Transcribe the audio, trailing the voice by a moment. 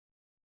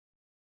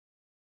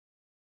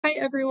Hi,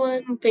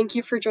 everyone. Thank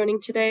you for joining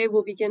today.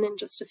 We'll begin in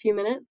just a few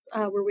minutes.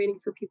 We're waiting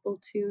for people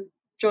to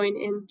join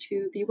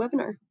into the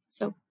webinar.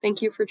 So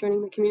thank you for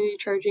joining the Community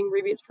Charging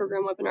Rebates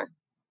Program webinar.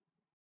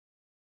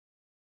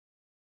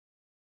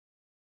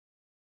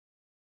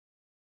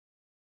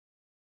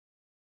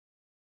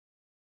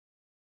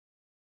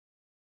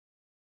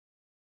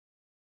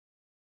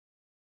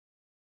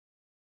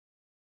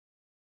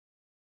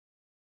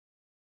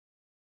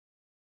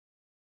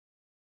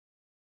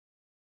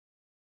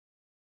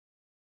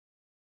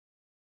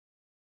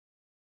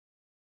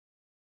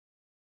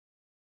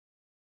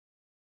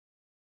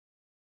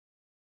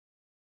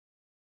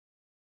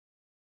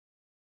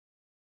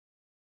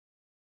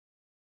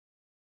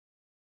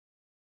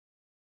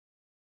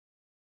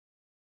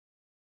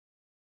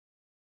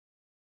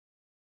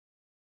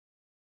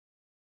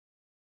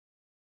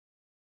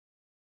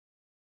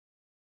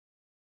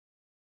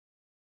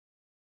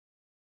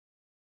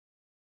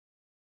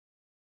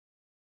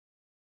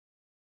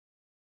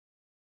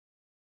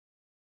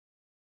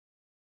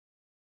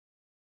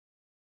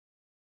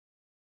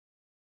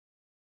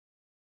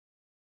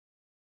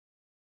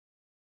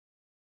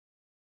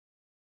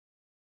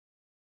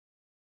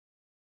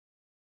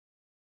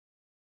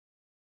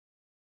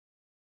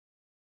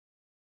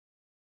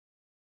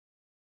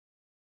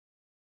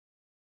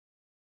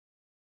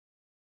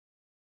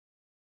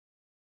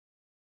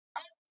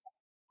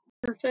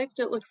 Perfect.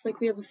 It looks like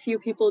we have a few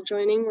people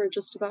joining. We're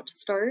just about to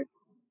start.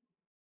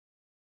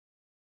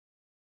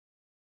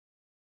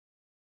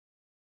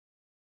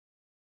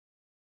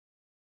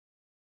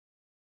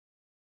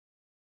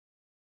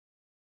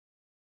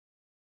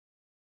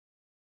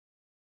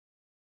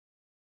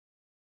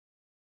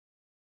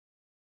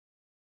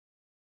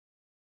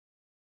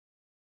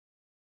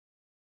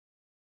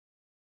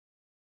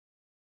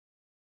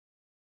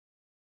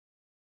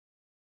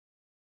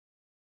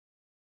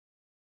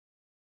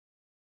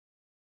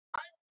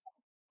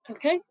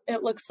 Okay,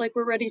 it looks like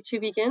we're ready to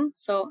begin.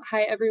 So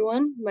hi,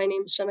 everyone. My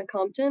name is Jenna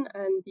Compton.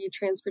 I'm the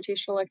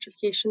Transportation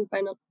Electrification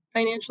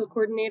Financial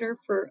Coordinator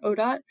for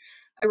ODOT.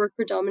 I work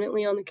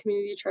predominantly on the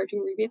Community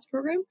Charging Rebates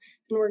Program,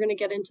 and we're going to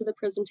get into the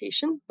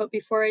presentation. But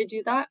before I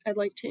do that, I'd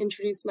like to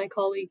introduce my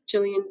colleague,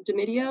 Jillian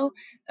DeMidio,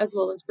 as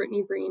well as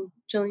Brittany Breen.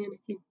 Jillian,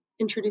 if you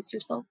introduce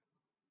yourself.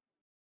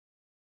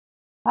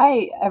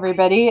 Hi,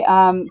 everybody.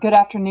 Good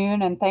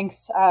afternoon, and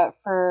thanks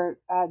for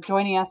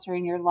joining us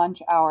during your lunch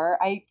hour.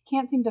 I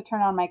can't seem to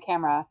turn on my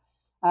camera,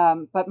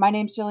 but my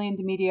name's Jillian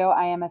DeMedio.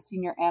 I am a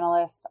senior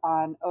analyst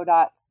on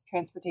ODOT's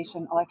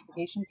Transportation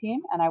Electrification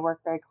team, and I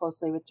work very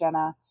closely with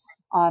Jenna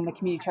on the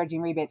Community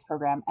Charging Rebates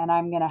program, and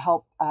I'm going to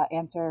help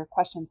answer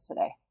questions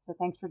today. So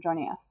thanks for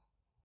joining us.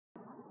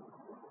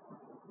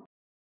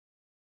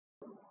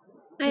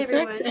 Hi,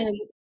 everyone. And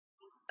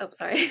oh,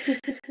 sorry.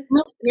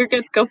 No, you're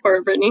good. Go for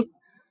it, Brittany.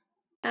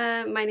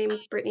 My name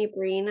is Brittany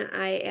Breen.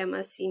 I am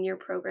a senior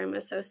program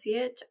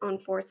associate on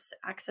Forth's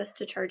Access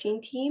to Charging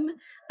team.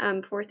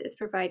 Forth is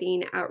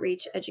providing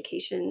outreach,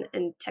 education,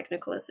 and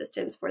technical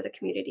assistance for the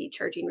Community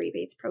Charging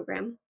Rebates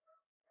program.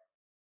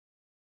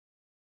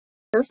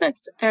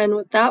 Perfect. And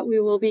with that, we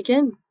will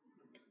begin.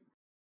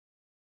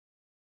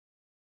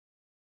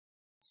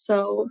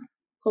 So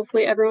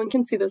hopefully everyone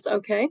can see this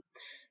okay.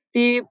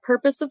 The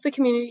purpose of the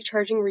Community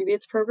Charging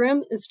Rebates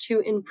program is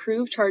to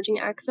improve charging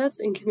access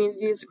in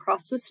communities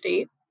across the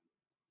state.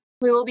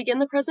 We will begin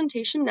the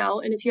presentation now,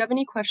 and if you have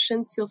any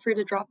questions, feel free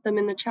to drop them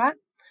in the chat.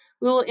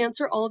 We will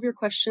answer all of your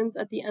questions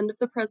at the end of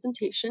the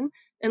presentation,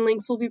 and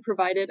links will be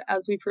provided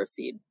as we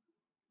proceed.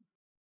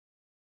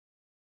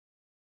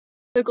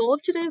 The goal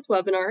of today's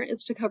webinar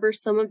is to cover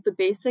some of the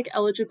basic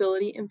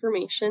eligibility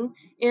information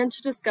and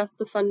to discuss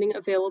the funding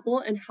available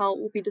and how it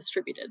will be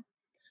distributed.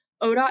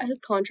 ODOT has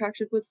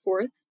contracted with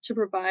Forth to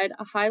provide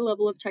a high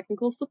level of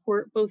technical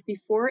support both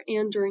before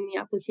and during the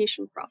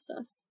application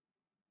process.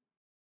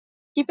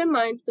 Keep in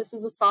mind, this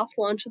is a soft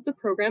launch of the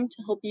program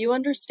to help you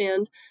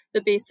understand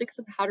the basics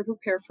of how to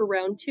prepare for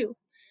round 2.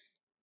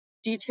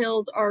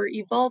 Details are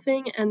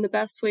evolving, and the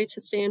best way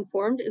to stay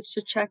informed is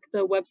to check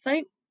the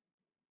website,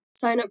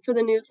 sign up for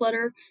the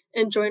newsletter,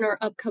 and join our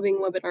upcoming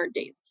webinar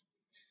dates.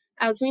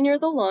 As we near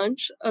the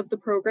launch of the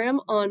program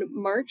on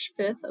March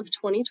 5th of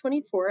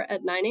 2024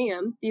 at 9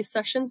 a.m., these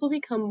sessions will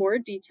become more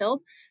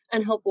detailed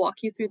and help walk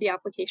you through the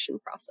application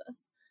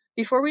process.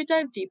 Before we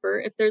dive deeper,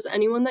 if there's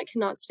anyone that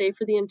cannot stay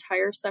for the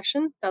entire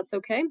session, that's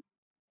okay.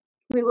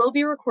 We will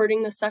be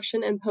recording the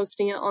session and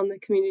posting it on the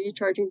Community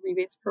Charging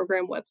Rebates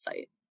Program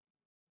website.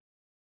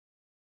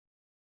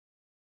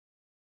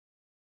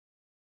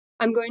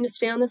 I'm going to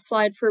stay on this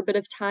slide for a bit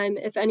of time.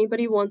 If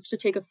anybody wants to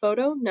take a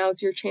photo,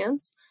 now's your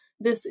chance.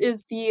 This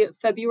is the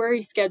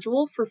February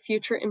schedule for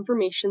future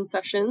information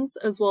sessions,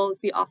 as well as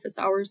the office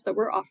hours that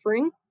we're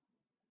offering.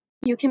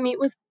 You can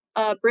meet with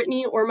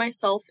Brittany or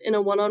myself in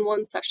a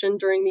one-on-one session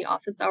during the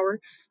office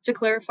hour to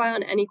clarify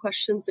on any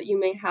questions that you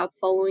may have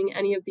following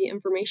any of the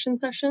information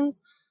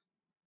sessions.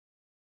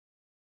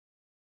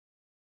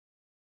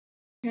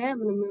 Okay,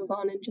 I'm going to move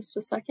on in just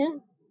a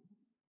second.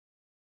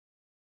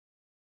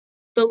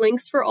 The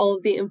links for all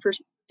of the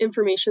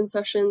information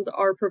sessions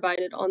are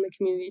provided on the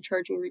Community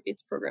Charging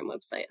Rebates program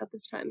website at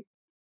this time.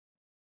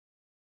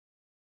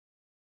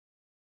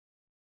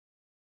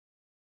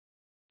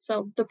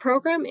 So the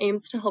program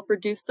aims to help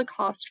reduce the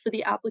cost for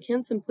the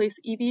applicants and place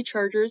EV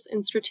chargers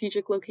in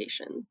strategic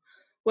locations,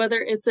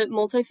 whether it's at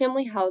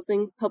multifamily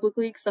housing,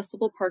 publicly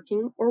accessible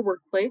parking, or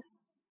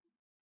workplace.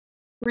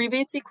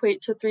 Rebates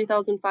equate to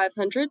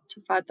 $3,500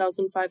 to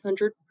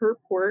 $5,500 per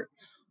port,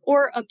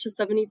 or up to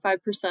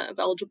 75% of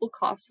eligible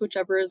costs,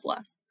 whichever is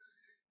less.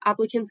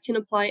 Applicants can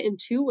apply in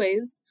two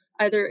ways,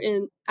 either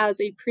as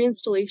a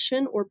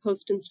pre-installation or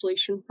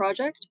post-installation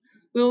project.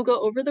 We will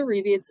go over the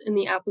rebates in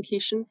the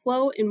application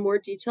flow in more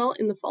detail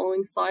in the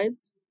following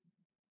slides.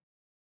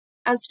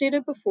 As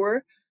stated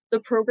before, the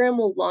program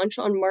will launch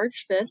on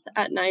March 5th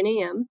at 9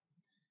 a.m.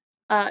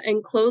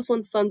 And close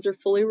once funds are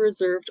fully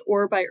reserved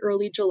or by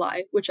early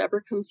July,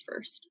 whichever comes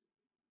first.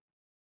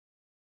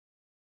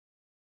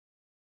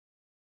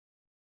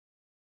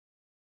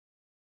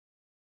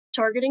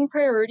 Targeting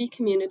priority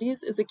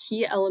communities is a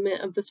key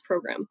element of this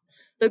program.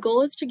 The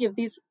goal is to give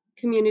these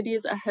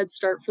communities a head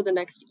start for the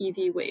next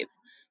EV wave.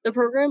 The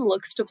program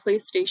looks to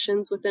place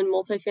stations within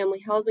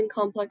multifamily housing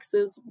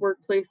complexes,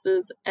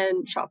 workplaces,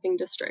 and shopping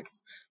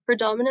districts,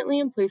 predominantly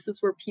in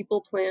places where people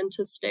plan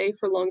to stay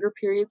for longer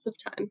periods of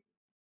time.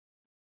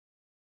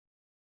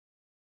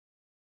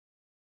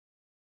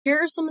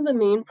 Here are some of the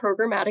main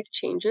programmatic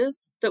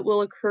changes that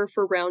will occur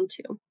for round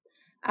 2.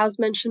 As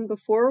mentioned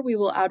before, we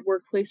will add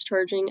workplace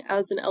charging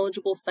as an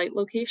eligible site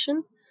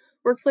location.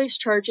 Workplace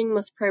charging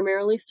must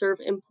primarily serve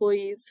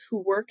employees who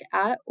work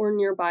at or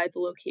nearby the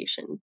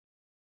location.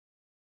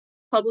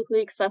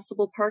 Publicly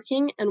accessible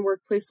parking and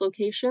workplace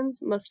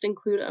locations must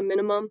include a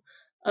minimum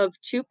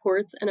of 2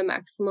 ports and a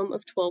maximum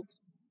of 12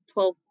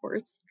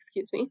 ports,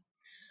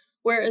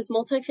 whereas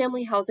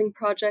multifamily housing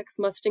projects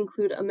must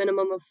include a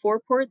minimum of 4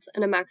 ports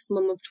and a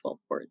maximum of 12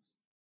 ports.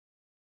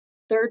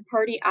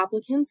 Third-party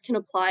applicants can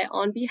apply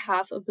on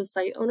behalf of the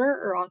site owner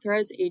or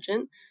authorized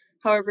agent,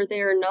 however,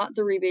 they are not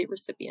the rebate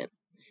recipient.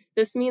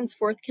 This means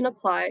Forth can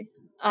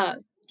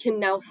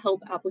now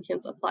help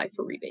applicants apply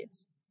for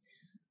rebates.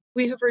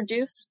 We have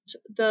reduced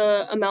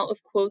the amount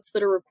of quotes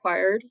that are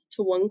required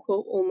to 1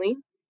 quote only.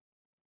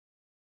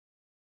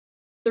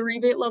 The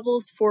rebate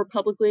levels for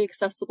publicly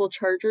accessible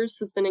chargers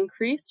has been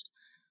increased.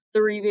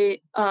 The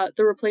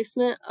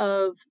replacement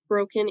of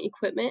broken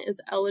equipment is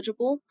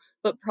eligible,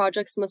 but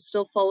projects must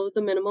still follow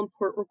the minimum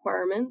port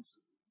requirements.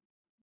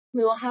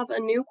 We will have a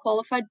new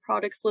qualified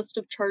products list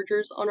of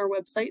chargers on our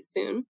website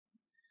soon.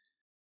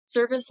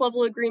 Service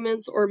level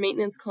agreements or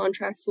maintenance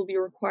contracts will be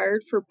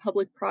required for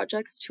public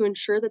projects to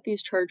ensure that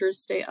these chargers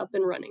stay up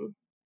and running.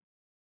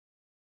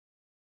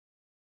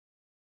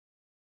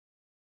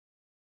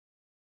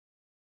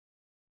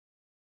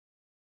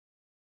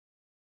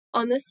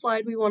 On this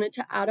slide, we wanted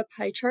to add a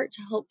pie chart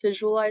to help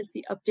visualize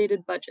the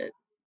updated budget.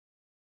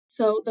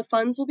 So the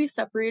funds will be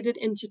separated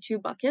into 2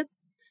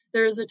 buckets.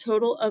 There is a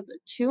total of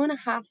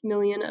 $2.5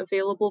 million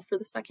available for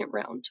the second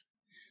round.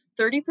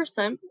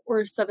 30%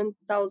 or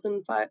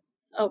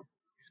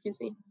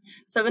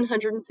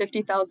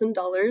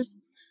 $750,000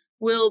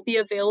 will be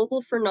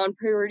available for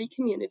non-priority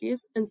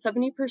communities, and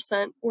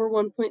 70% or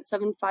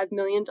 $1.75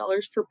 million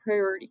for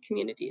priority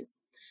communities.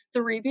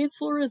 The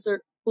rebates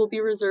will be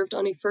reserved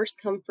on a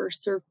first-come,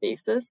 first-served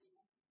basis.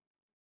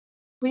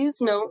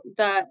 Please note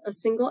that a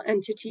single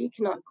entity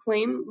cannot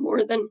claim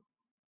more than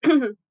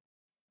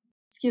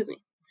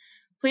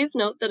Please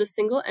note that a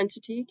single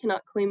entity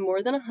cannot claim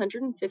more than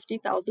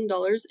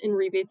 $150,000 in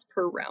rebates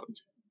per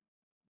round.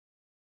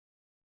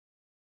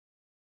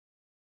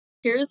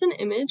 Here is an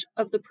image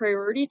of the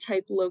priority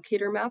type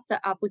locator map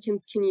that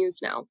applicants can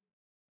use now.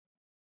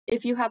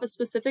 If you have a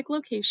specific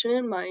location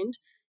in mind,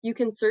 you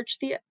can search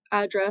the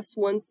address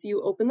once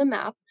you open the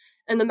map,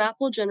 and the map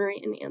will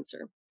generate an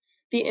answer.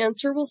 The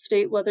answer will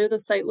state whether the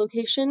site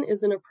location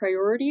is in a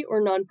priority or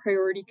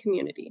non-priority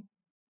community.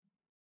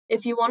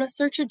 If you want to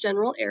search a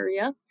general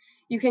area,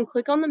 you can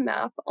click on the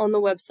map on the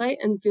website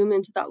and zoom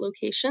into that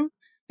location.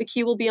 The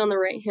key will be on the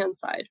right-hand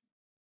side.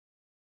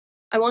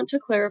 I want to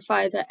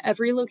clarify that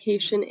every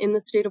location in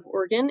the state of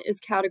Oregon is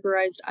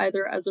categorized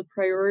either as a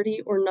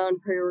priority or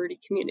non-priority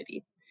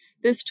community.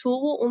 This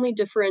tool will only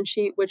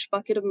differentiate which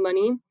bucket of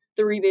money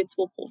the rebates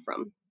will pull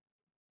from.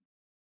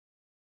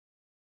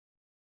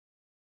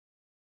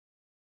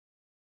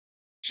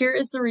 Here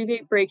is the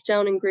rebate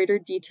breakdown in greater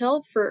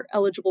detail for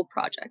eligible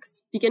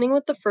projects. Beginning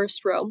with the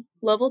first row,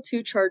 Level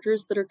 2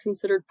 chargers that are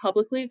considered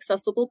publicly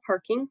accessible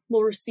parking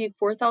will receive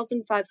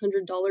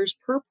 $4,500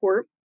 per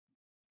port,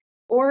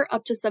 or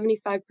up to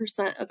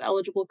 75% of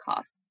eligible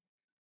costs.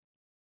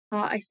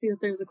 I see that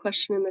there's a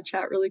question in the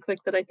chat really quick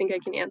that I think I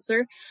can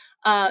answer.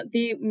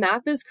 The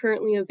map is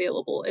currently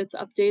available. It's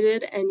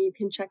updated and you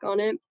can check on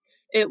it.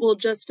 It will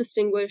just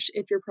distinguish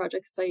if your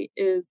project site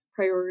is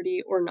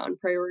priority or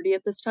non-priority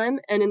at this time,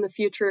 and in the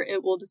future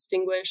it will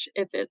distinguish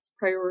if it's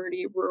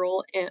priority,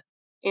 rural,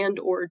 and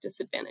or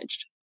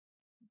disadvantaged.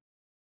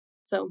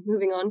 So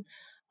moving on.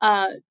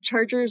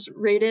 Chargers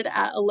rated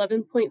at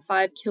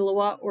 11.5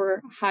 kilowatt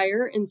or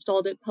higher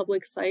installed at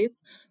public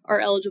sites are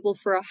eligible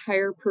for a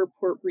higher per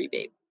port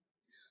rebate.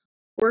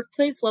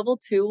 Workplace Level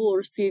 2 will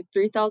receive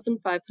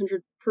 $3,500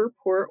 per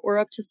port or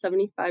up to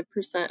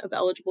 75% of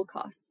eligible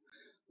costs.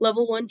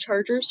 Level 1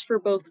 chargers for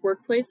both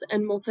workplace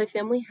and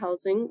multifamily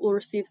housing will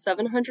receive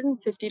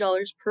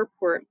 $750 per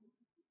port.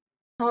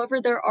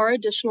 However, there are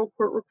additional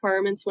port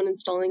requirements when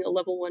installing a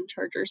Level 1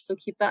 charger, so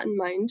keep that in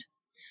mind.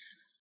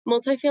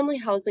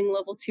 Multifamily housing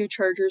Level 2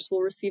 chargers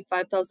will receive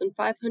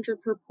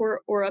 $5,500 per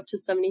port or up to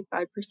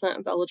 75%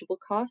 of eligible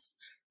costs.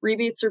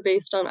 Rebates are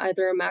based on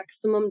either a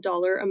maximum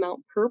dollar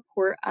amount per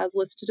port as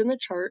listed in the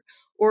chart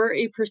or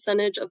a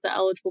percentage of the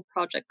eligible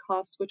project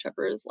cost,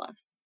 whichever is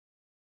less.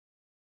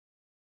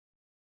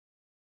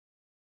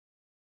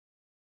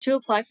 To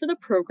apply for the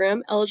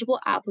program, eligible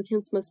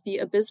applicants must be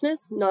a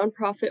business,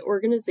 nonprofit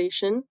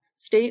organization,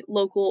 state,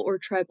 local, or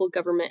tribal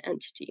government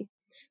entity.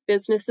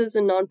 Businesses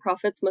and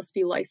nonprofits must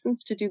be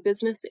licensed to do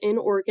business in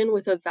Oregon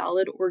with a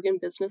valid Oregon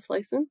business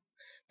license.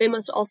 They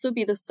must also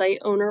be the site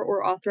owner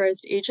or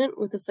authorized agent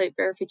with a site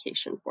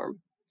verification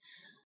form.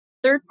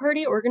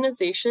 Third-party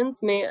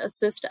organizations may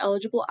assist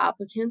eligible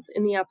applicants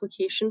in the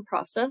application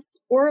process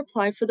or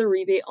apply for the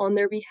rebate on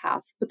their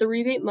behalf, but the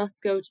rebate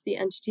must go to the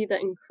entity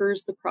that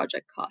incurs the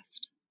project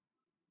cost.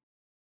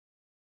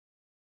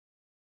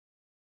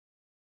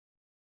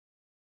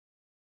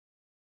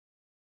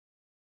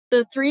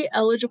 The 3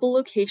 eligible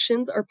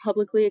locations are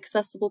publicly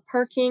accessible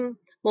parking,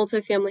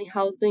 multifamily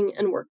housing,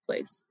 and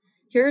workplace.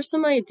 Here are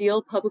some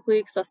ideal publicly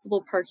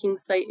accessible parking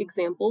site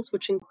examples,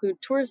 which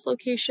include tourist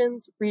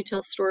locations,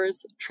 retail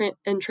stores,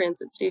 and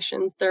transit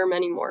stations. There are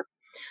many more.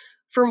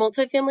 For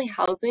multifamily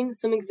housing,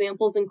 some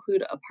examples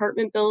include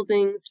apartment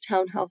buildings,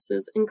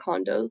 townhouses, and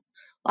condos.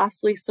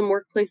 Lastly, some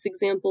workplace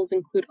examples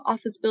include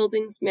office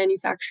buildings,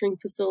 manufacturing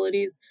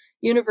facilities,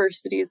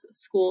 universities,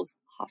 schools,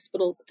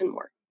 hospitals, and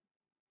more.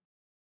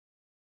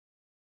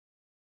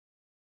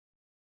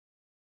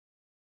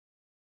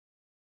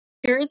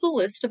 Here is a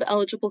list of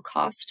eligible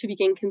costs to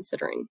begin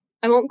considering.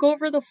 I won't go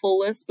over the full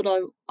list, but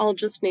I'll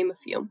just name a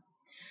few.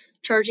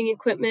 Charging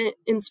equipment,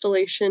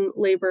 installation,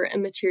 labor,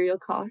 and material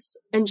costs,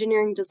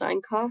 engineering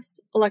design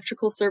costs,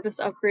 electrical service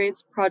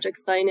upgrades, project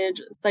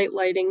signage, site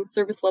lighting,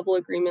 service level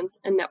agreements,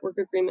 and network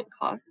agreement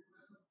costs.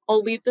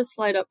 I'll leave this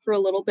slide up for a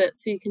little bit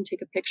so you can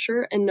take a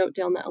picture and note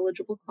down the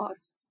eligible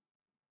costs.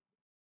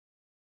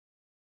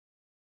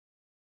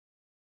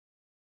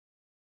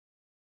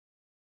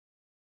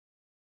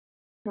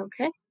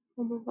 Okay,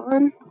 we'll move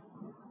on.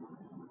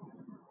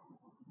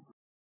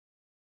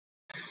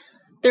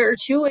 There are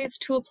 2 ways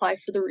to apply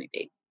for the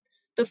rebate.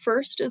 The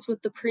first is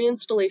with the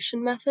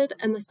pre-installation method,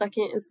 and the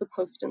second is the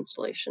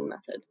post-installation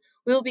method.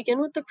 We will begin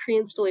with the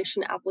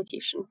pre-installation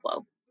application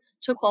flow.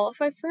 To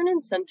qualify for an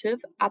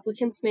incentive,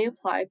 applicants may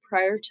apply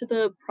prior to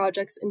the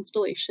project's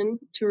installation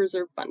to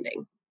reserve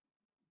funding.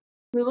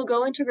 We will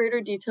go into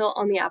greater detail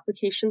on the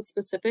application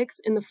specifics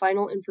in the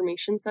final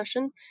information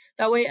session.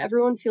 That way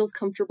everyone feels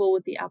comfortable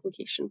with the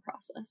application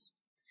process.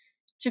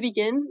 To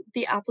begin,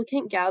 the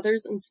applicant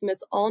gathers and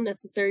submits all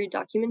necessary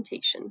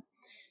documentation.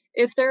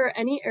 If there are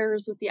any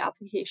errors with the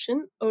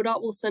application,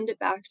 ODOT will send it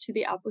back to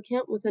the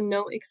applicant with a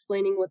note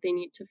explaining what they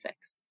need to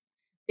fix.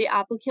 The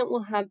applicant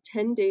will have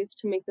 10 days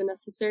to make the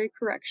necessary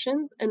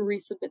corrections and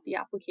resubmit the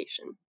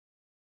application.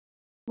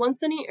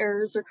 Once any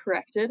errors are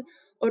corrected,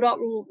 ODOT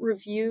will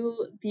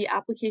review the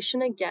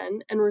application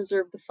again and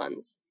reserve the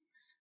funds.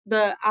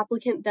 The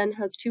applicant then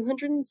has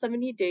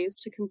 270 days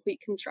to complete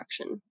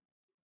construction.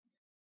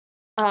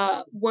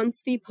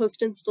 Once the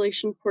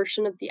post-installation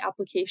portion of the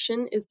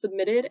application is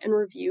submitted and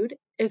reviewed,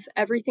 if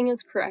everything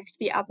is correct,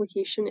 the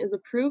application is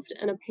approved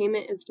and a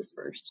payment is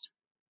disbursed.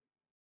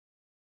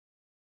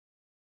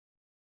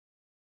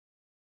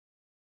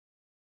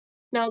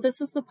 Now,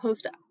 this is the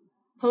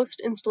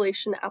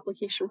post-installation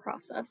application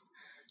process.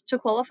 To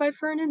qualify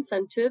for an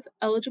incentive,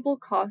 eligible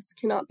costs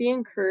cannot be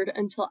incurred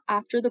until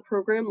after the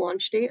program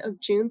launch date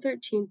of June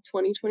 13,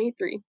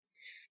 2023.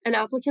 And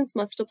applicants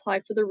must apply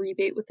for the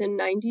rebate within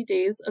 90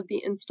 days of the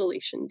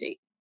installation date.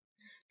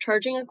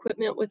 Charging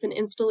equipment with an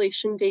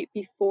installation date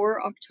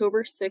before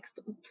October 6,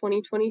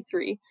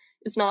 2023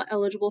 is not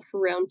eligible for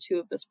round 2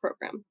 of this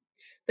program.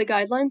 The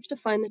guidelines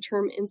define the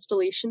term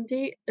installation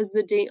date as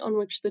the date on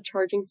which the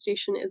charging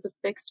station is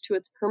affixed to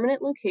its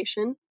permanent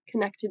location,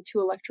 connected to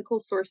electrical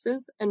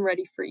sources, and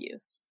ready for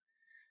use.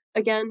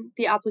 Again,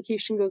 the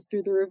application goes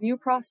through the review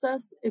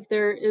process. If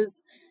there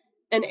is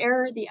an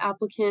error, the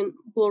applicant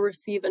will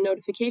receive a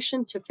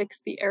notification to fix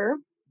the error.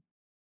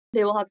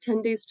 They will have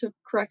 10 days to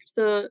correct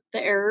the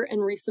error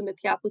and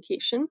resubmit the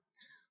application.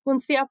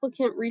 Once the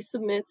applicant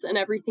resubmits and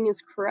everything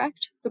is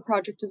correct, the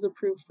project is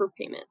approved for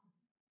payment.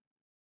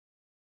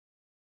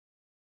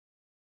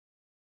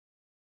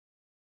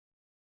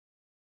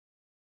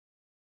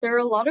 There are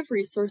a lot of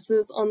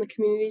resources on the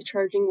Community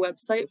Charging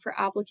website for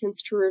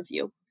applicants to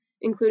review,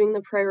 including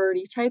the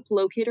priority type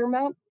locator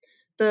map,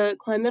 the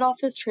Climate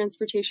Office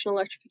Transportation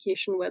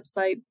Electrification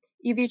website,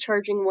 EV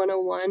Charging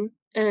 101,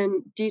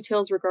 and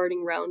details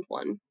regarding Round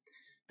 1.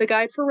 The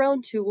guide for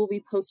round 2 will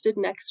be posted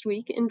next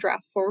week in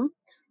draft form.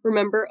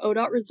 Remember,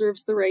 ODOT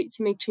reserves the right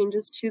to make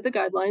changes to the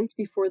guidelines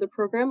before the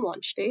program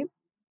launch date.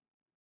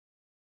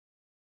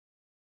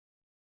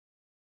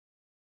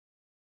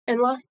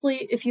 And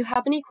lastly, if you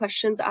have any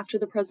questions after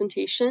the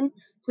presentation,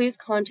 please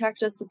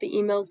contact us at the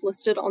emails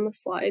listed on the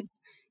slides.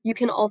 You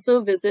can also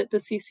visit the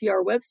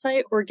CCR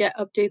website or get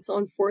updates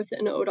on Fourth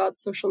and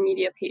ODOT's social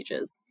media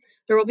pages.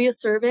 There will be a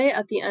survey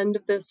at the end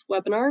of this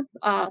webinar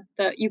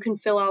that you can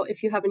fill out.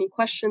 If you have any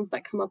questions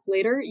that come up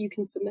later, you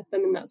can submit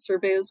them in that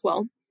survey as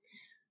well.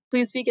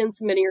 Please begin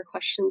submitting your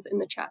questions in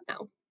the chat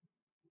now.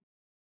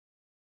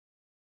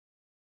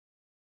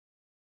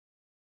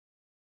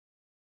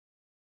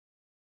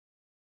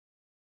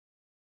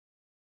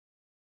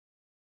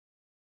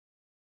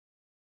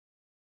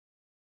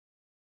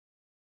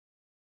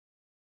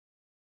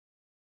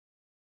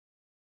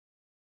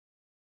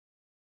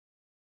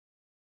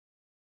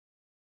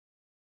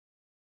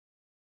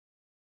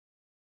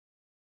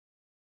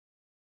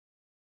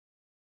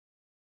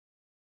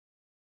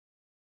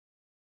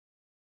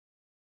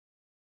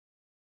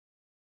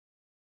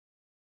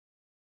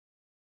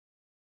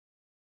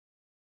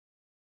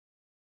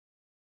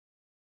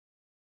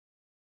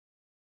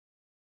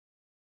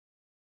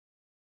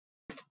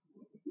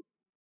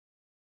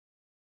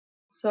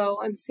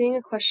 So I'm seeing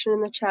a question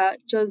in the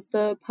chat. Does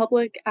the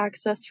public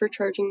access for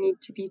charging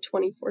need to be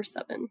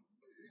 24/7?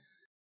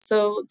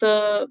 So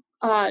the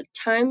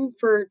time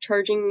for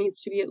charging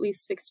needs to be at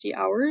least 60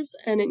 hours,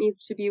 and it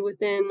needs to be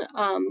within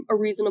a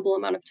reasonable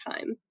amount of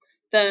time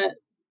that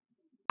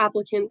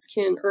applicants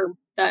can, or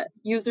that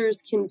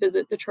users can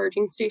visit the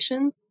charging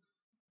stations.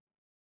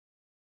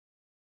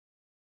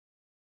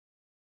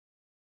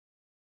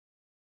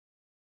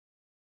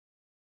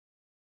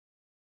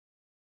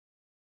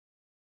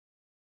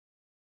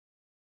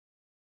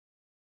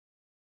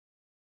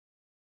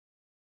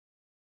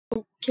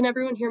 Can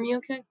everyone hear me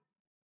okay?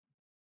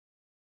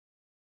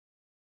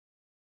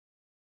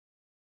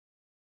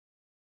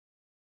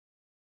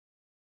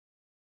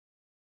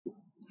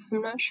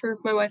 I'm not sure if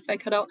my Wi-Fi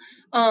cut out.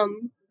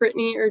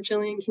 Brittany or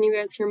Jillian, can you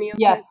guys hear me okay?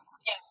 Yes,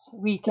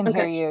 we can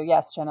hear you.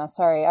 Yes, Jenna.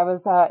 Sorry, I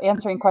was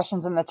answering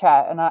questions in the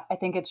chat, and I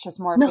think it's just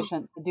more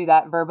efficient to do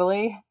that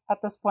verbally at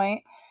this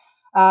point.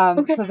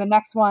 Okay. So the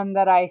next one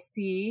that I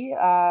see,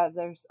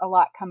 there's a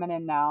lot coming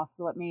in now.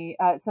 So let me,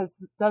 it says,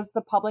 does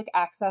the public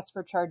access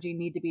for charging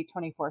need to be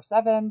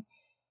 24/7?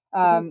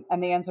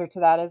 And the answer to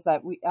that is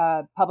that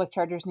public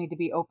chargers need to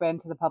be open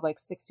to the public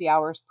 60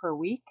 hours per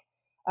week.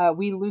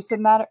 We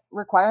loosened that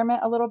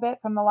requirement a little bit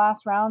from the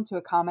last round to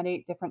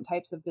accommodate different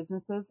types of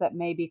businesses that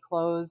may be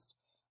closed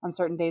on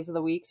certain days of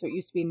the week. So it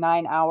used to be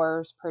 9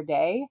 hours per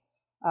day,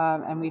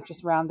 and we've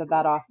just rounded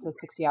that off to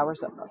 60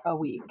 hours a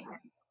week.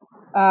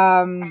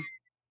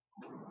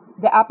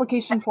 The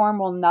application form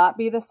will not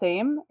be the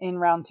same in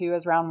round 2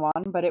 as round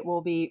 1, but it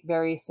will be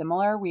very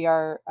similar. We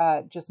are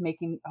just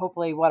making,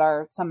 hopefully, what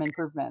are some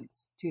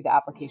improvements to the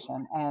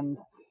application, and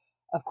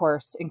of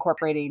course,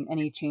 incorporating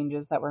any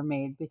changes that were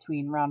made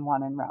between round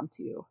 1 and round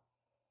 2.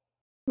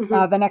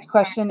 The next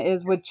question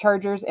is, would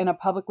chargers in a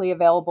publicly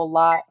available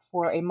lot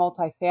for a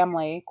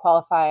multifamily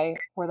qualify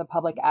for the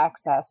public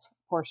access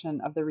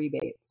portion of the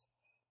rebates?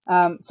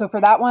 So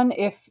for that one,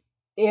 if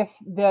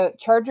the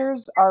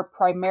chargers are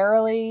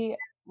primarily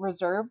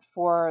reserved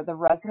for the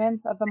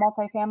residents of the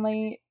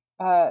multifamily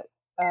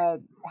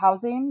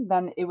housing,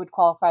 then it would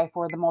qualify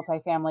for the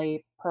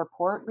multifamily per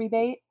port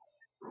rebate.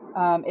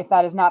 If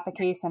that is not the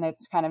case and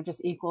it's kind of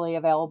just equally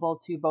available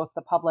to both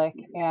the public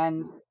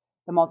and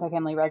the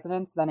multifamily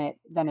residents, then it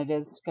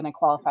is going to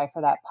qualify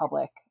for that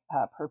public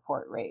per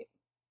port rate.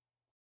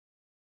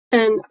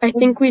 And I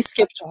think we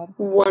skipped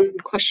one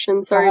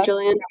question. Sorry,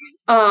 Jillian.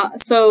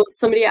 So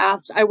somebody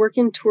asked, I work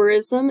in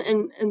tourism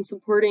and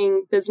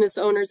supporting business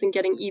owners and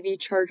getting EV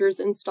chargers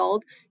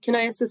installed. Can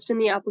I assist in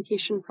the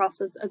application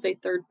process as a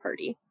third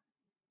party?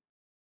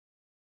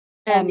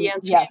 And the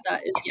answer to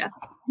that is yes.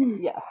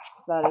 Yes,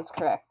 that is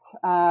correct.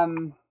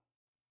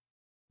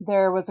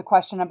 There was a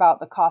question about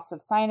the cost of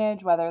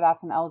signage, whether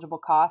that's an eligible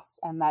cost,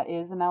 and that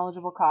is an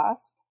eligible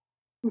cost.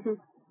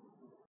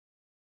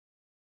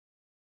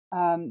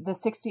 The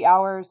 60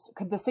 hours,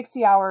 could the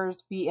 60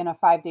 hours be in a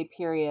 5-day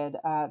period?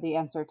 The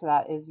answer to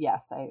that is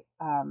yes.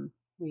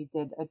 We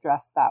did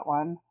address that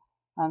one.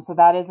 So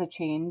that is a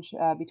change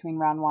between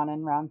round 1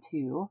 and round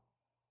 2.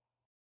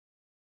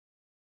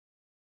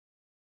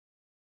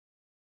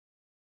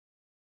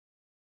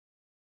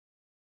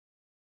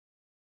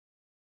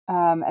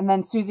 And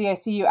then Susie, I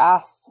see you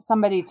asked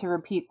somebody to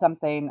repeat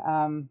something,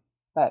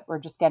 but we're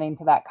just getting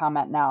to that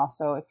comment now.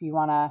 So if you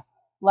want to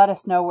let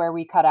us know where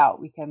we cut out,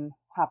 we can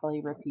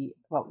happily repeat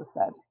what was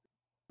said.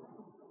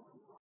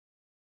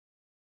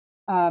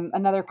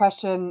 Another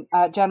question,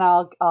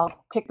 Jenna,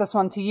 I'll kick this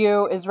one to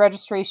you. Is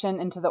registration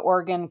into the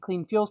Oregon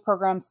Clean Fuels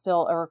Program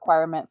still a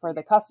requirement for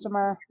the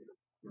customer?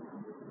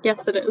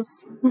 Yes, it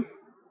is.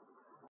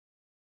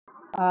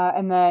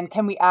 And then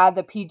can we add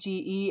the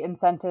PGE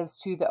incentives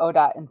to the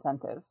ODOT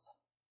incentives?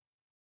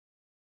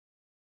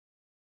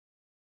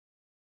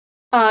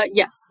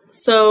 Yes.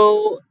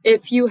 So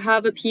if you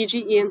have a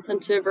PGE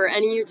incentive or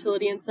any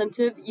utility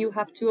incentive, you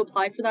have to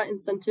apply for that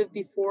incentive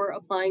before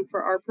applying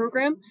for our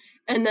program.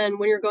 And then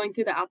when you're going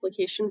through the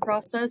application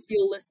process,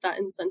 you'll list that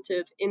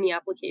incentive in the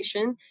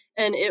application,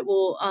 and it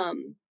will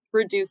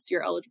reduce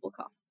your eligible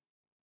costs.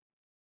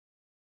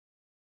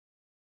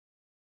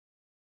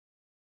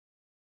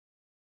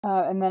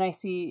 And then I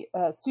see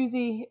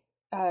Susie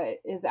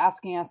is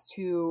asking us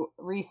to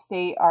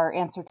restate our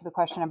answer to the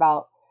question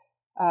about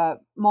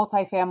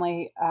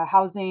multifamily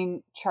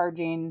housing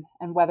charging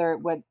and whether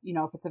it would,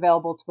 if it's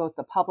available to both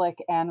the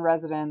public and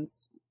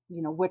residents,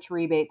 which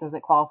rebate does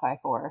it qualify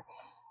for?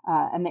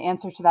 And the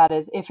answer to that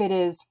is if it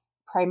is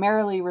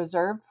primarily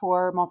reserved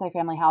for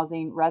multifamily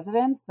housing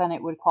residents, then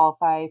it would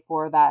qualify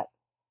for that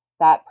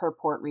per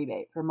port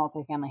rebate for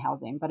multifamily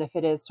housing. But if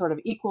it is sort of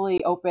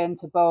equally open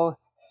to both,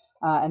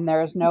 and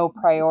there is no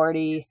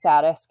priority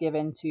status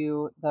given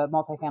to the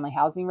multifamily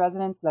housing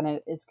residents, then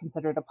it is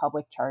considered a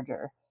public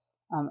charger,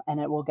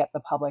 and it will get the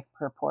public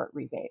per port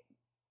rebate.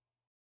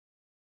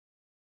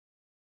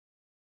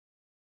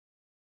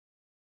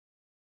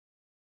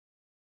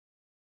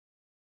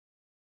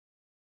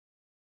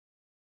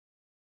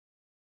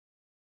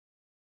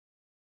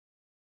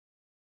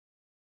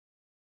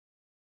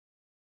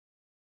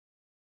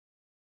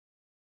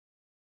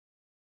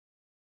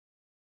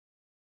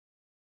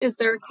 Is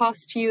there a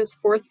cost to use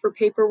Forth for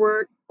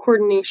paperwork,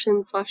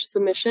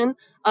 coordination/submission?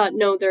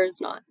 No, there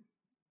is not.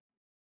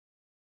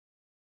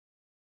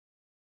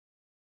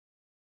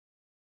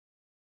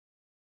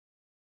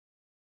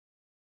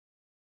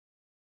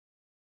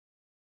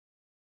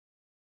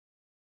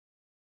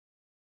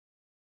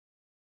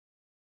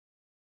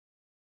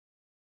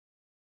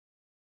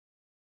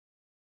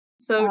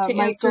 So to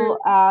Michael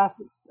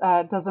asked,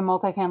 does a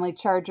multifamily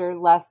charger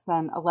less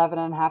than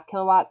 11.5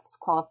 kilowatts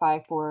qualify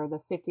for the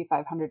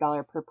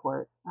 $5,500 per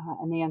port?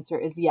 And the answer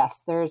is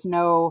yes. There is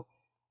no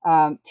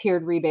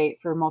tiered rebate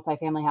for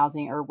multifamily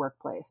housing or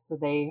workplace. So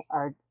they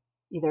are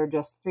either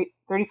just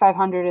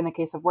 $3,500 in the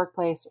case of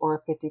workplace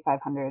or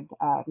 $5,500,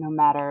 no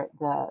matter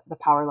the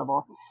power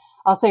level.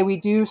 I'll say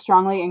we do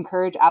strongly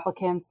encourage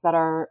applicants that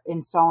are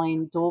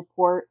installing dual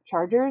port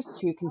chargers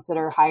to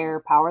consider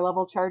higher power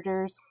level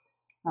chargers.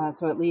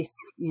 So at least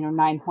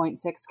 9.6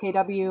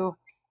 kW,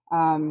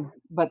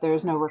 but there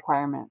is no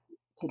requirement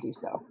to do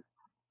so.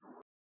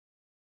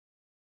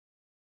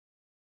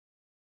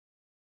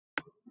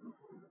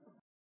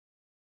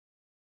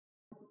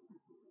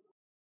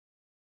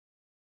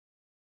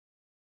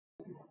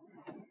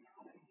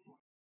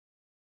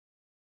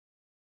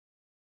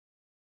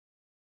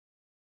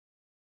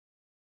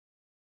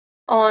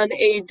 On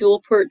a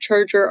dual port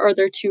charger, are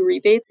there 2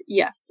 rebates?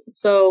 Yes.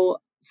 So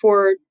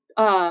for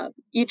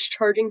each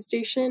charging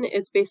station,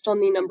 it's based on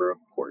the number of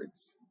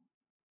ports.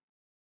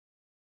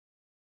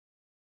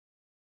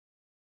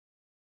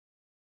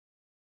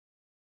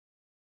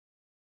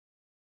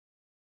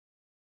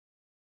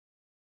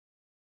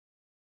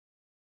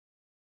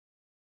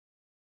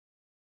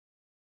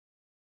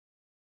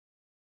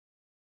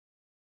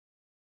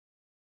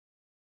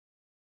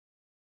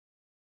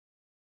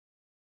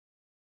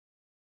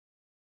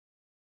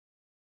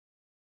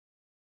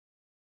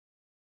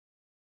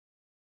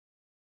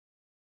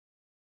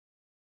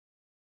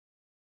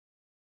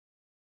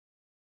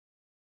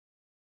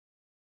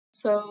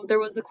 So there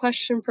was a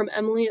question from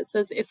Emily. It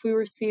says, if we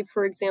receive,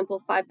 for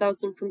example,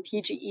 $5,000 from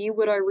PGE,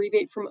 would our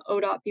rebate from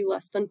ODOT be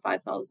less than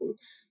 $5,000?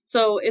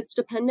 So it's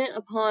dependent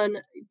upon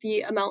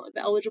the amount of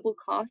eligible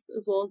costs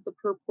as well as the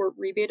per port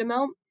rebate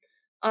amount.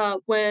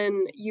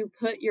 When you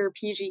put your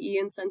PGE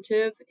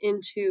incentive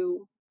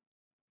into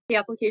the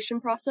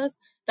application process,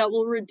 that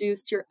will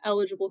reduce your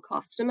eligible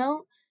cost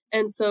amount.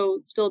 And so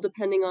still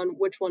depending on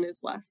which one is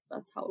less,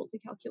 that's how it'll be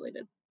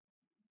calculated.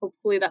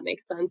 Hopefully that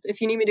makes sense.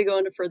 If you need me to go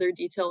into further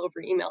detail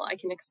over email, I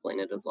can explain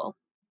it as well.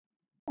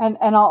 And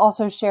I'll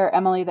also share,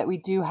 Emily, that we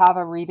do have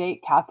a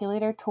rebate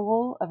calculator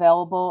tool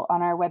available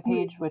on our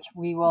webpage, which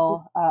we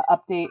will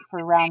update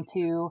for round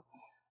 2.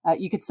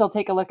 You could still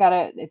take a look at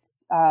it.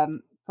 It's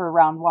for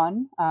round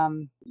 1,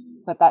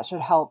 but that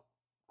should help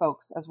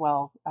folks as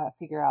well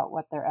figure out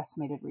what their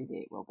estimated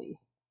rebate will be.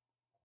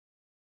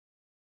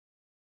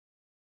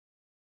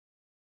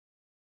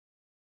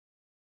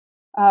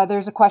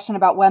 There's a question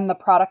about when the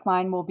product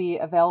line will be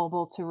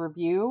available to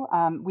review.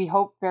 We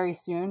hope very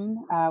soon.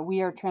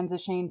 We are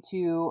transitioning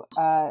to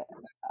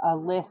a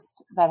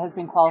list that has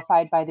been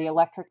qualified by the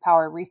Electric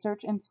Power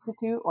Research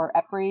Institute, or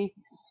EPRI,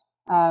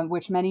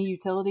 which many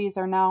utilities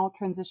are now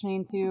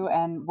transitioning to,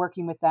 and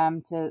working with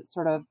them to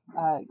sort of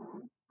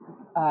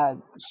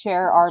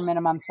share our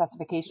minimum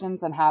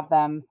specifications and have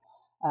them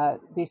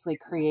basically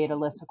create a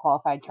list of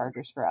qualified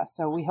chargers for us.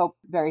 So we hope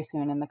very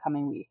soon in the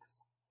coming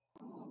weeks.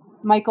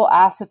 Michael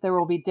asked if there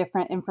will be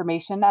different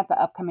information at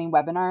the upcoming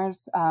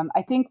webinars.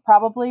 I think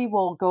probably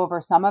we'll go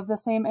over some of the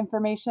same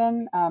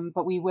information,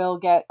 but we will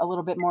get a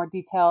little bit more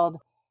detailed.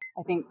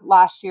 I think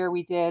last year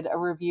we did a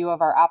review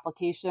of our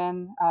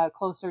application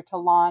closer to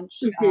launch.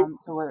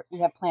 So we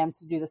have plans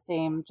to do the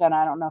same. Jenna,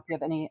 I don't know if you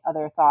have any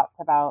other thoughts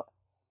about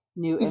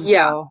new info.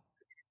 Yeah.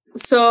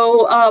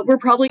 So we're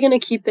probably going to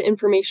keep the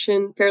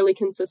information fairly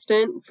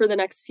consistent for the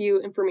next few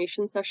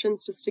information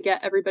sessions just to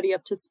get everybody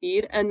up to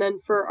speed. And then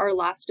for our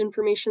last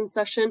information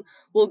session,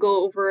 we'll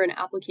go over an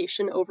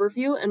application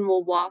overview and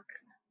we'll walk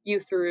you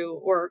through,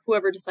 or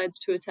whoever decides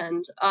to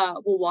attend,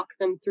 we'll walk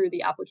them through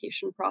the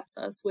application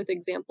process with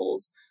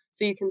examples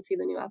so you can see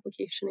the new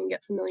application and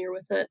get familiar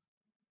with it.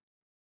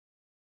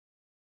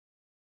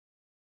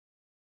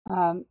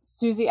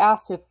 Susie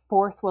asked if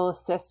Fourth will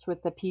assist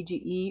with the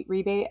PGE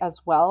rebate as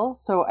well.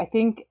 So I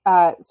think,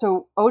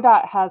 so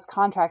ODOT has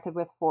contracted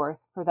with Fourth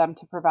for them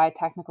to provide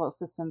technical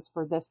assistance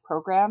for this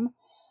program.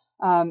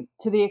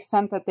 To the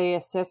extent that they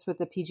assist with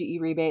the PGE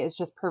rebate is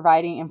just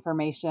providing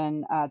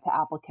information to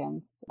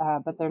applicants,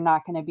 but they're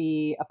not going to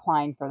be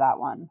applying for that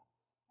one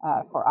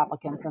for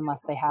applicants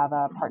unless they have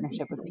a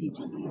partnership with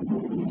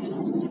PGE.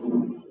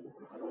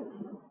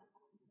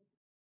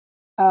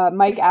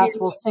 Mike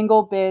asked, will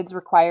single bids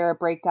require a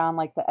breakdown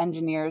like the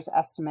engineer's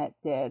estimate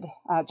did?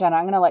 Jenna,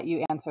 I'm going to let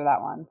you answer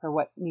that one for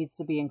what needs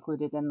to be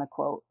included in the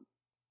quote.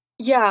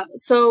 Yeah,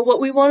 so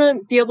what we want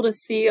to be able to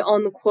see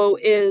on the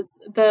quote is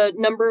the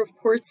number of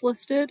ports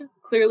listed,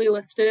 clearly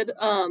listed,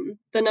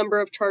 the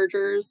number of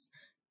chargers,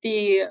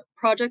 the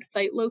project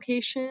site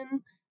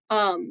location,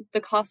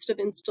 the cost of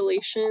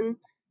installation,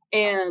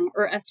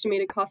 or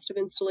estimated cost of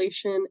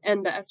installation,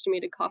 and the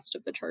estimated cost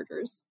of the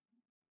chargers.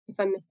 If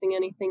I'm missing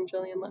anything,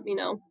 Jillian, let me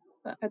know.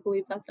 But I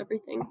believe that's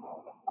everything.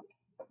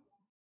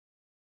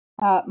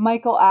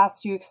 Michael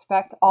asked, you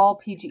expect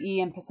all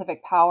PGE and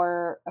Pacific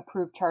Power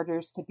approved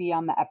chargers to be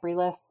on the EPRI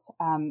list?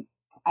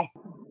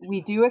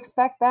 We do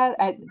expect that.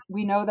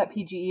 We know that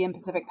PGE and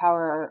Pacific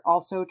Power are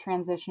also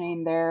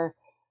transitioning their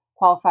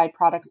qualified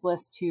products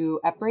list to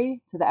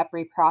EPRI, to the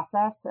EPRI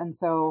process. And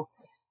so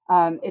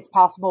it's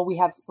possible we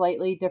have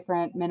slightly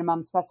different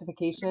minimum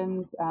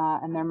specifications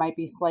and there might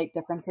be slight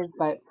differences,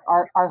 but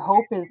our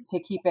hope is to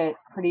keep it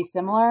pretty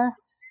similar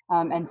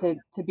and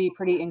to be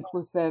pretty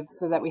inclusive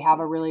so that we have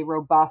a really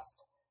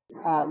robust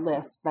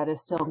list that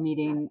is still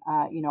meeting,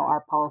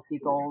 our policy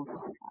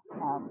goals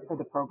for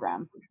the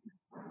program.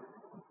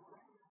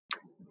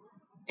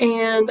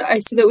 And I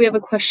see that we have a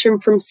question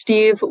from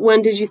Steve.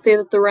 When did you say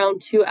that the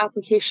round 2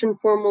 application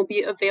form will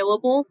be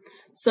available?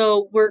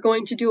 So we're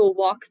going to do a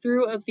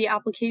walkthrough of the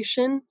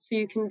application so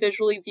you can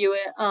visually view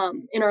it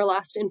in our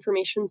last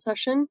information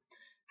session.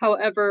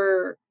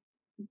 However,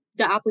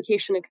 the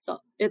application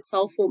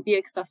itself won't be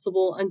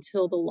accessible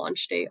until the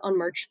launch date on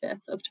March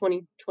 5th of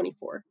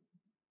 2024.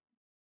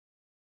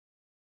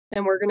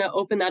 And we're going to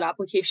open that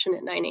application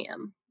at 9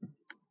 a.m.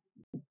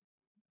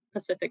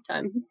 Pacific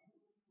time.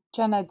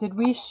 Jenna, did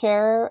we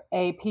share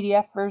a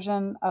PDF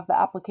version of the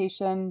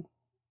application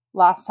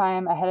last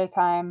time ahead of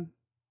time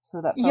so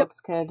that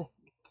folks could?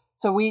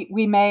 So we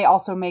may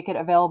also make it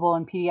available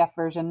in PDF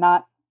version,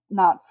 not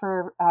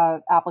for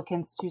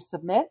applicants to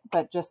submit,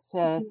 but just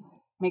to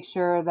make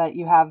sure that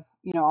you have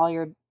all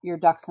your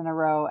ducks in a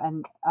row.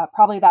 And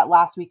probably that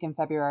last week in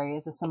February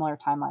is a similar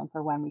timeline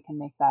for when we can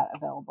make that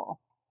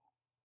available.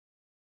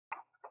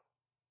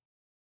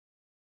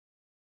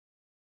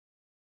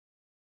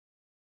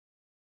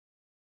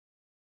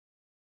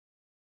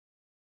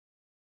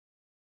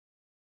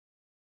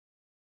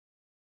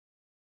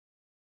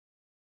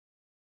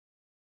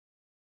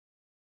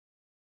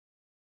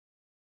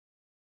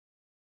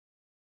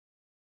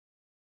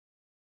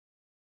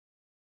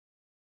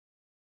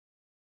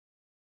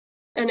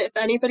 And if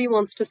anybody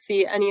wants to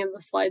see any of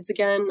the slides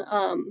again,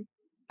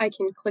 I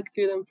can click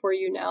through them for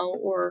you now,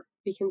 or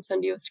we can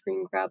send you a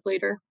screen grab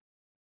later.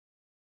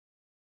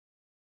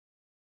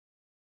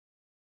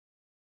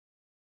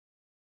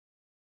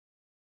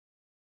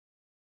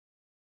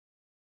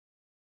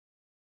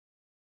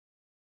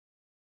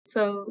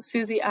 So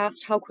Susie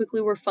asked how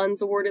quickly were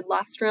funds awarded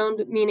last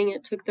round, meaning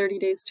it took 30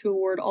 days to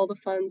award all the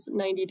funds,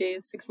 90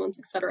 days, 6 months,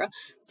 etc.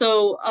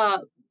 So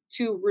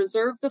to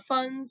reserve the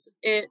funds,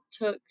 it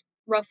took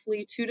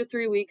roughly 2 to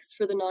 3 weeks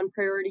for the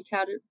non-priority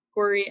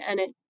category, and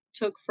it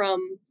took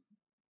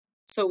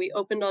so we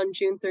opened on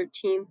June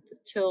 13th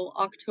till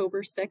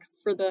October 6th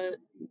for the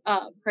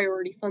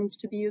priority funds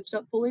to be used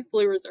up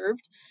fully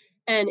reserved.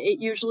 And it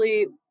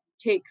usually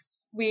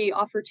we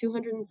offer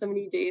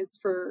 270 days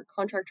for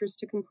contractors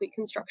to complete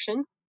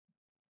construction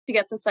to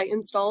get the site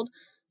installed.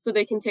 So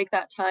they can take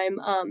that time.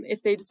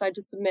 If they decide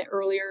to submit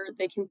earlier,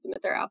 they can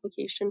submit their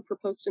application for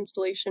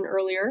post-installation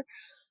earlier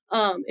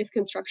if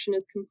construction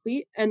is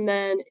complete. And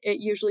then it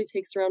usually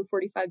takes around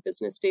 45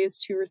 business days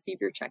to receive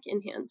your check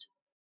in hand.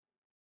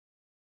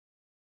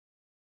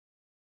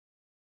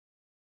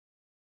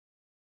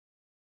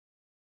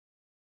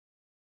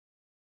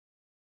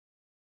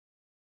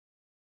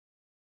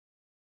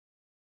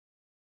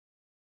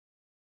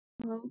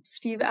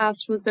 Steve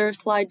asked, was there a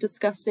slide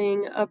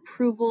discussing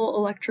approval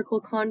electrical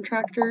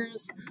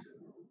contractors?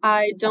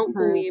 I don't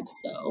believe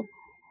so.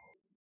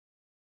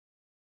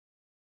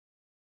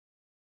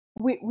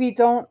 We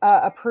don't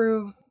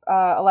approve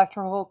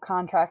electrical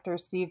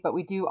contractors, Steve, but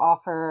we do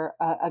offer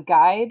a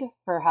guide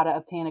for how to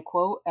obtain a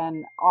quote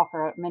and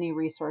offer many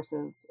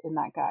resources in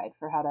that guide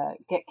for how to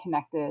get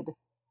connected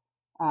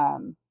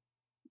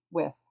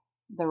with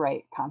the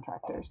right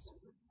contractors.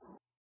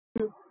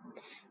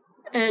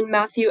 And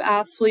Matthew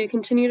asks, will you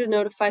continue to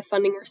notify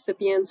funding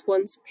recipients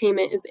once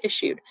payment is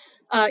issued?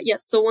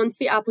 Yes, so once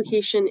the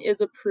application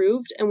is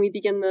approved and we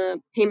begin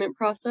the payment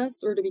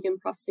process or to begin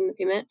processing the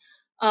payment,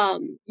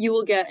 you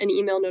will get an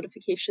email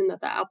notification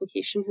that the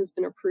application has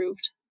been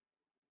approved.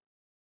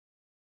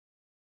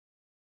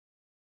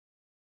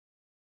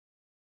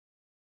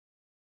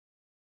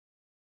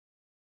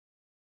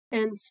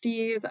 And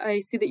Steve,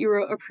 I see that you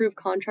wrote approved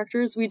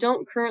contractors. We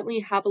don't currently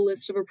have a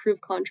list of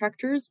approved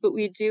contractors, but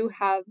we do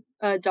have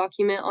a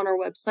document on our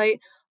website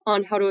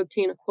on how to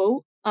obtain a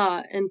quote.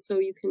 And so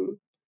you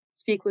can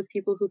speak with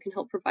people who can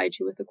help provide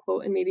you with a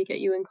quote and maybe get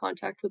you in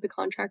contact with the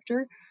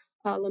contractor.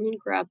 Let me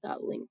grab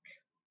that link.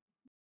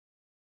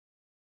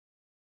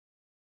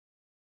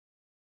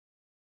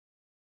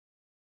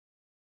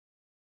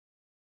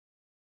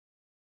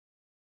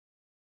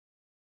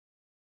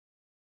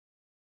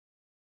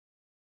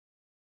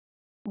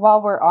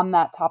 While we're on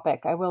that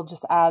topic, I will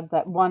just add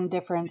that one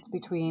difference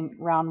between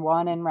round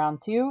 1 and round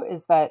 2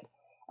 is that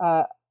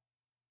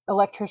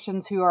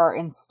electricians who are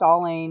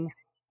installing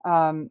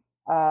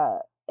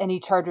any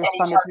chargers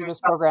funded through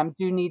this program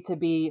do need to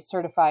be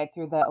certified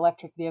through the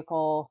Electric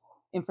Vehicle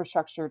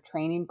Infrastructure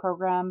Training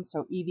Program,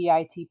 so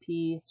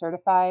EVITP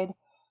certified.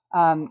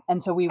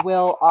 And so we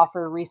will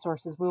offer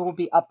resources. We will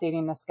be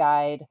updating this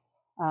guide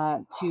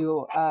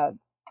to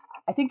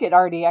I think it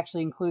already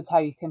actually includes how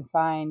you can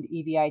find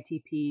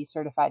EVITP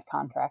certified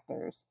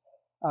contractors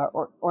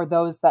or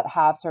those that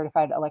have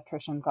certified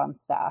electricians on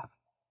staff.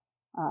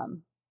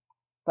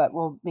 But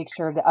we'll make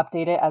sure to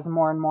update it as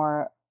more and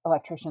more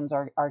electricians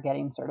are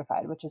getting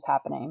certified, which is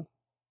happening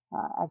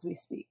as we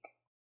speak.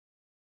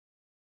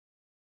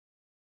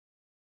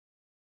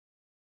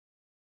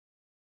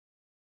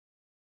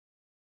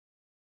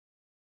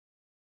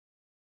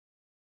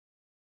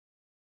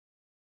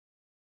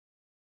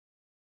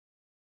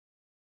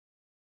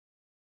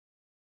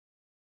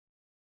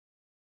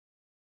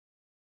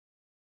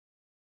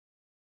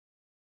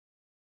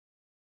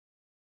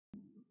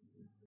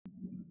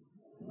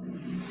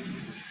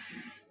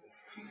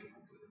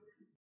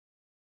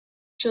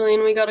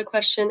 Jillian, we got a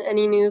question.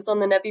 Any news on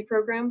the NEVI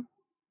program?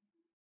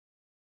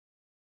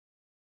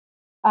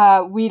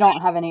 We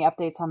don't have any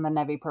updates on the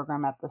NEVI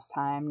program at this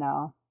time,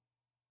 no.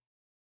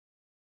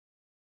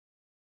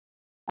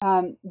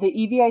 The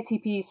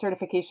EVITP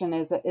certification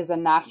is a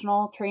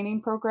national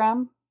training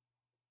program.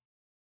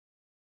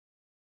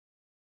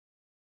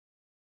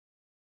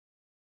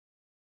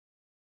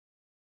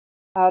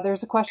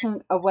 There's a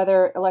question of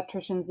whether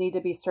electricians need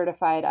to be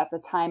certified at the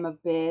time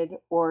of bid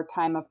or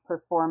time of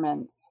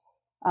performance.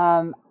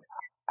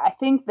 I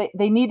think that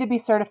they need to be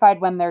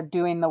certified when they're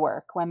doing the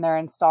work, when they're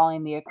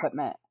installing the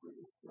equipment.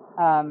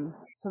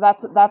 So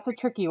that's a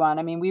tricky one.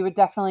 I mean, we would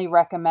definitely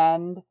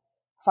recommend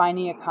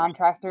finding a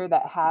contractor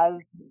that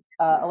has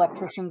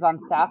electricians on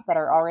staff that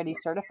are already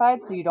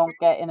certified, so you don't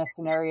get in a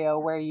scenario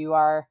where you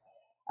are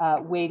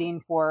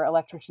waiting for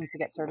electricians to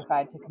get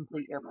certified to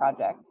complete your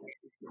project.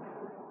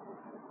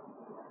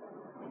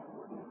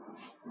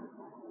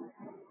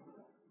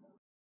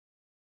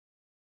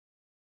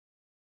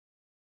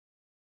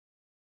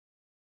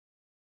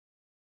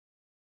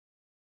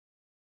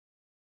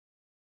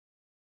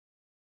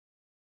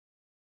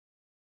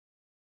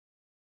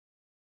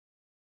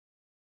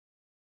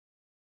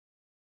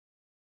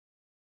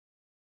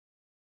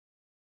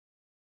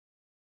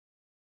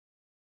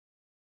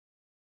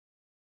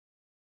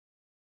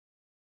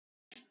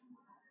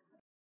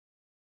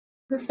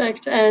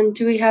 Perfect. And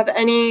do we have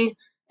any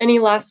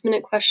last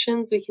minute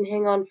questions? We can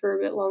hang on for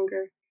a bit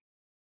longer.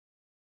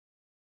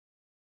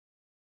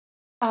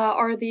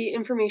 Are the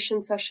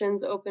information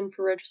sessions open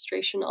for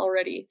registration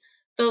already?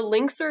 The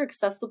links are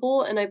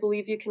accessible, and I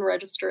believe you can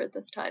register at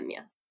this time,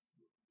 yes.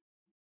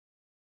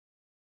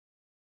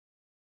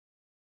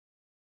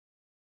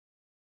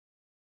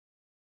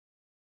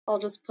 I'll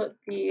just put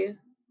the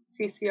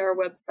CCR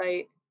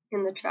website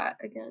in the chat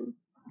again.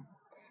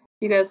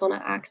 You guys want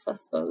to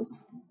access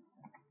those.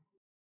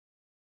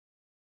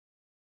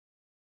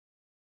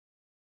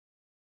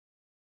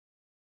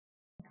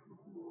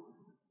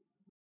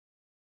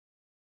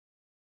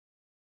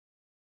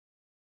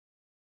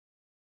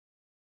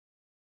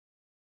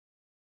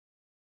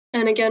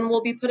 And again,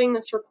 we'll be putting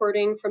this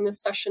recording from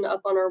this session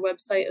up on our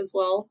website as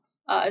well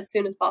as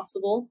soon as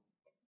possible.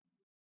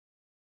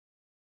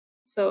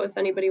 So if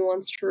anybody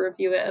wants to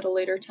review it at a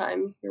later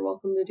time, you're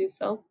welcome to do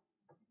so.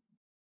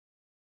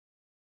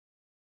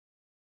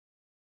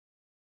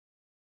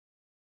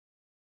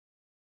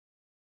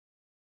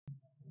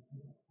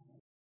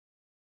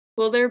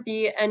 Will there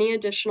be any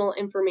additional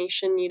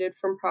information needed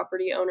from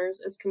property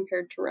owners as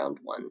compared to round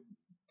 1?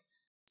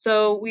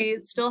 So we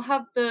still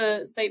have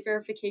the site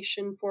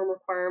verification form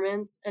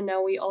requirements, and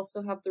now we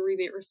also have the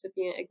rebate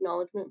recipient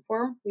acknowledgement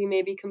form. We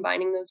may be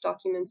combining those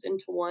documents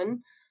into one,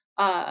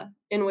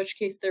 in which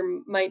case there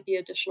might be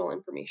additional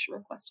information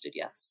requested,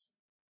 yes.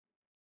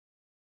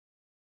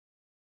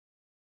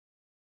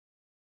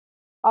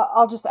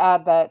 I'll just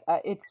add that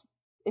it's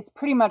It's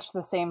pretty much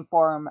the same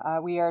form.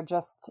 We are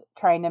just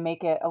trying to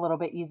make it a little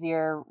bit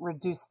easier,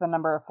 reduce the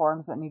number of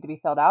forms that need to be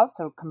filled out,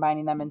 so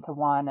combining them into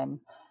one, and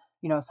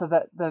so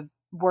that the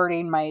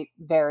wording might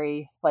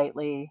vary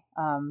slightly,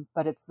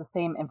 but it's the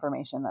same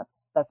information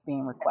that's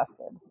being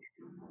requested.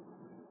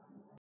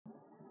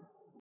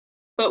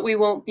 But we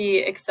won't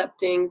be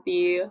accepting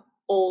the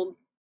old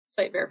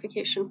site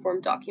verification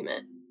form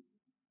document.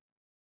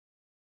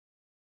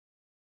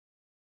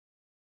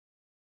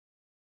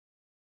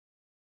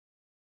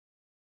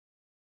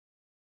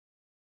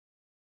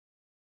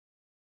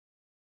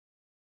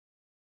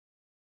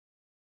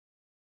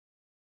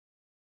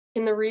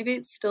 Can the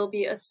rebate still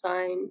be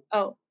assigned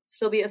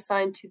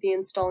to the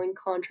installing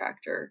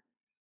contractor?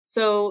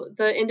 So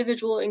the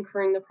individual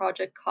incurring the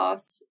project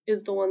costs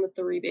is the one that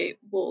the rebate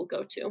will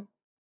go to.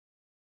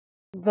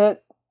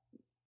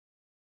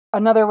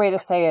 Another way to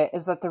say it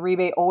is that the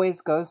rebate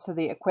always goes to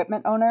the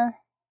equipment owner.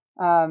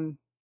 And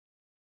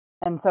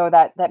so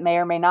that may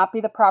or may not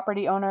be the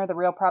property owner, the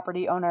real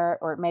property owner,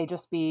 or it may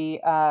just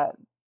be an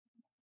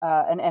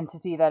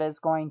entity that is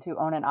going to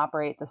own and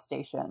operate the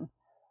station.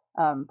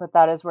 But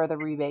that is where the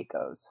rebate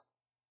goes.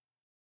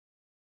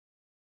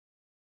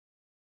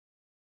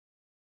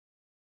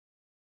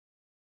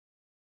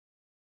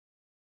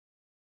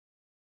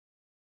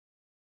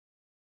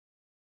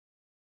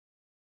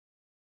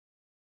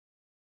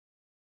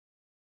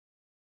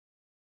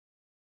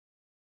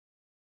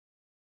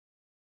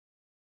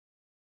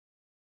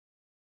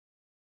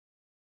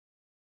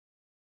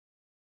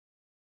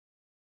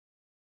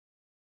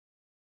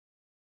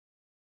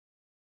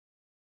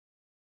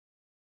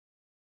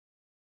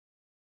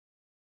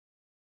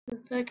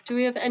 Perfect. Do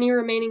we have any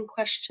remaining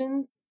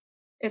questions?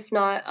 If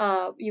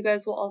not, you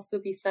guys will also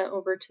be sent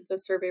over to the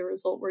survey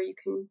result where you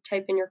can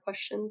type in your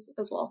questions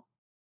as well.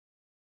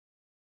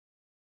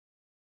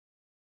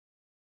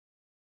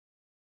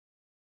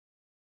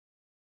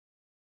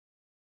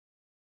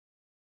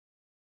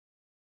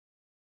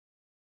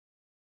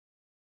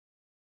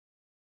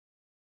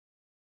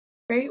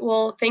 Great.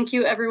 Well, thank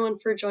you everyone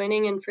for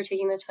joining and for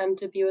taking the time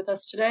to be with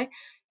us today.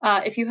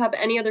 If you have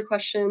any other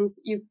questions,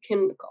 you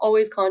can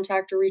always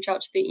contact or reach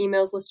out to the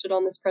emails listed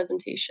on this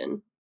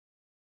presentation.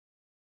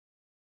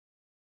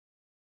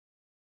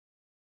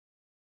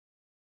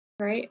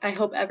 All right. I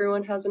hope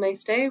everyone has a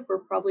nice day. We're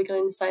probably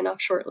going to sign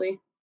off shortly.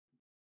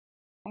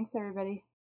 Thanks, everybody.